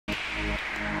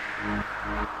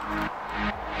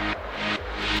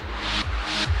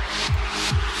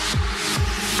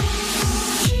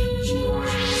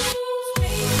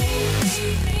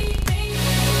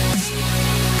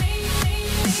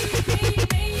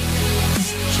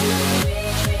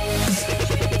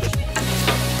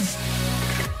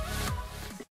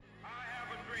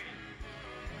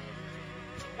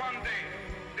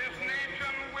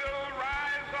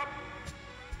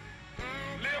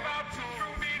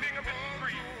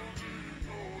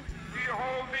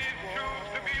hold these truths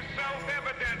to be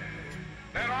self-evident,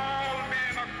 that all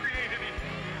men are created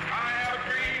equal. I have a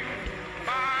dream.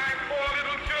 My 4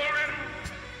 little children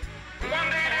one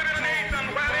day live in a nation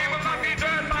where they will not be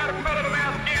judged by the color of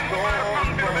their skin, but by the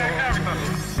content of their character.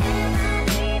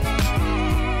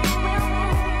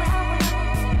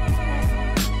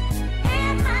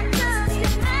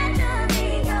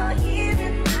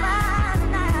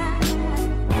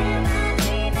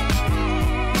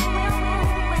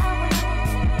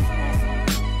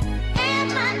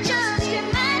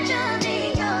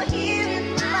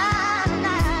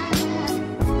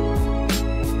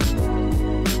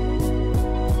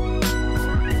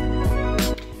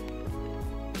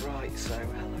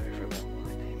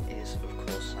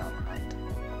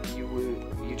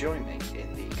 Join me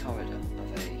in the corridor of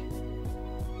a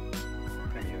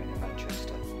premiere in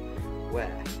Manchester,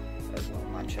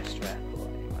 Manchester Airport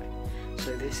anyway.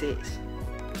 So this is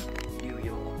New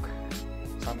York.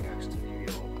 Sam goes to New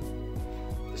York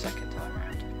the second time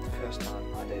round. The first time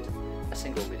I did a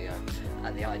single video,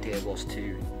 and the idea was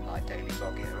to like daily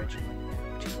vlog it originally,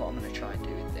 which is what I'm going to try and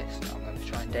do with this. I'm going to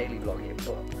try and daily vlog it,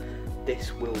 but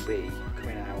this will be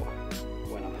coming out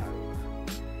when I'm home,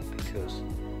 because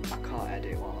I can't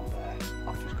edit while I'm there.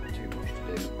 I've just got too much to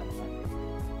do, and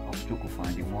I'll struggle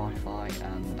finding Wi-Fi,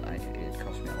 and it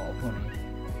costs me a lot of money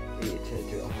to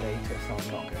do it off data, so I'm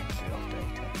not going to do it off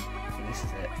data. So this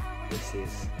is it. This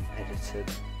is edited,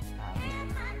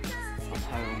 and I'm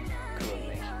home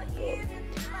currently, but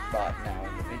right now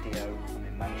in the video I'm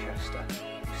in Manchester,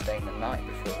 staying the night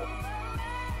before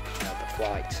the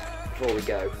flight, before we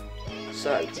go.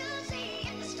 So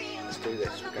let's do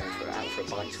this. We're going out for a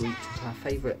bite to eat at our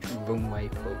favourite runway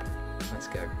pub. Let's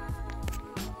go.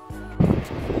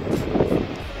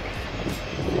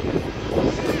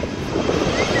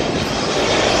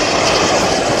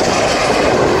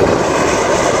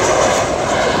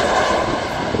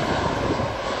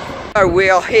 So we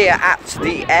are here at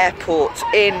the airport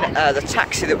in the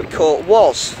taxi that we caught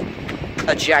was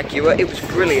a Jaguar. It was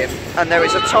brilliant, and there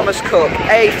is a Thomas Cook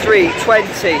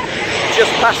A320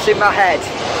 just passing my head.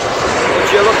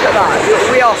 Would you look at that?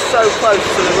 We are so close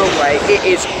to the runway. It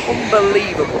is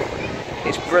unbelievable.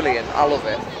 It's brilliant. I love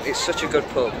it. It's such a good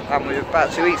pub, and we're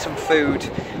about to eat some food,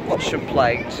 watch some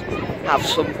planes, have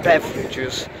some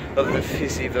beverages of the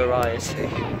fizzy variety.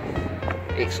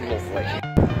 It's lovely.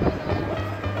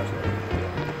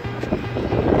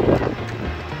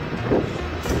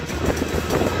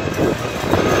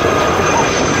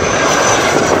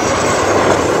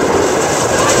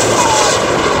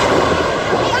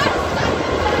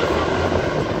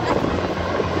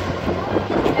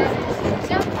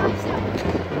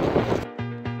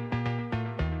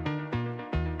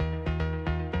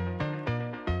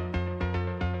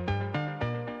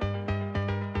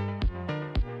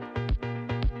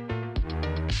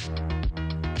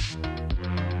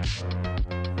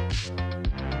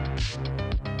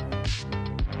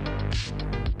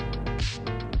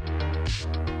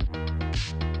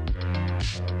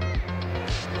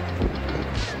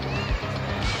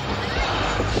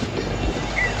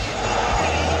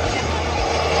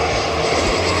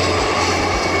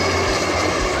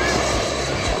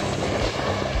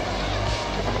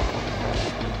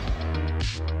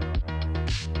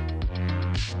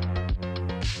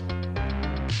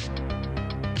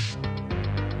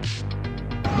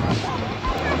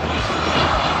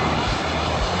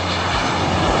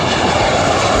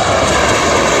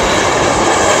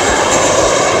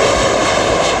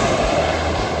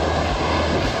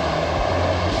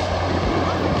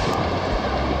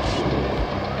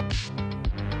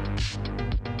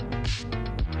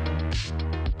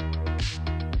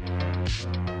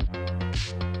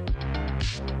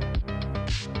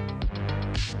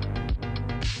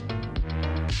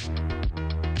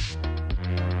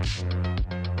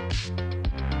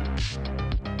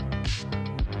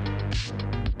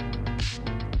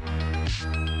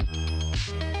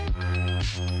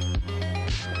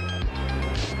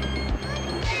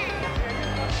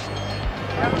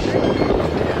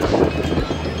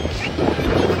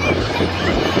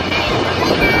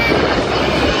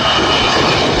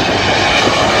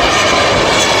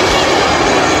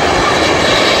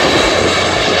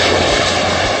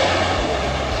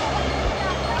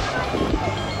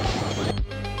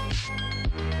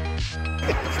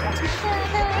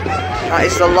 That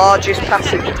is the largest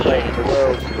passenger plane in the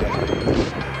world.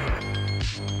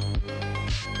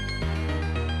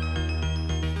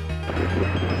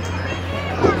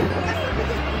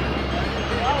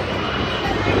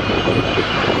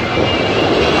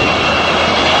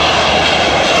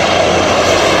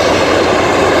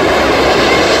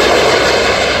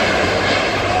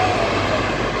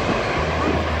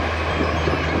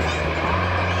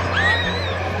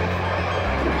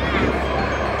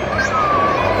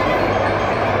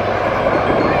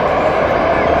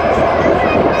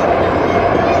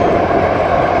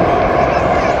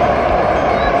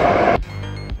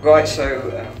 Right,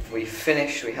 so we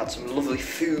finished, we had some lovely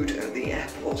food at the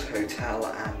airport hotel,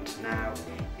 and now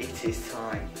it is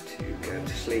time to go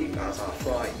to sleep as our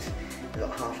flight is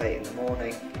at 8:30 in the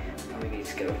morning and we need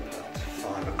to get up at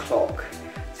 5 o'clock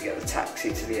to get the taxi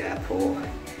to the airport.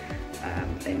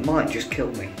 It might just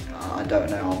kill me, I don't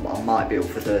know, I might be up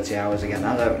for 30 hours again,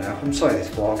 I don't know. I'm sorry this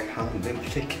vlog hasn't been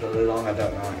particularly long, I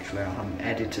don't know actually, I haven't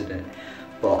edited it,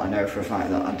 but I know for a fact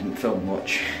that I didn't film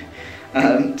much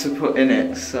to put in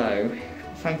it, so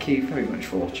thank you very much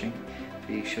for watching.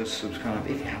 Be sure to subscribe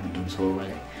if you haven't done so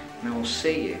already, and I will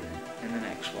see you in the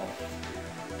next one.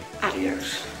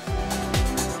 Adios.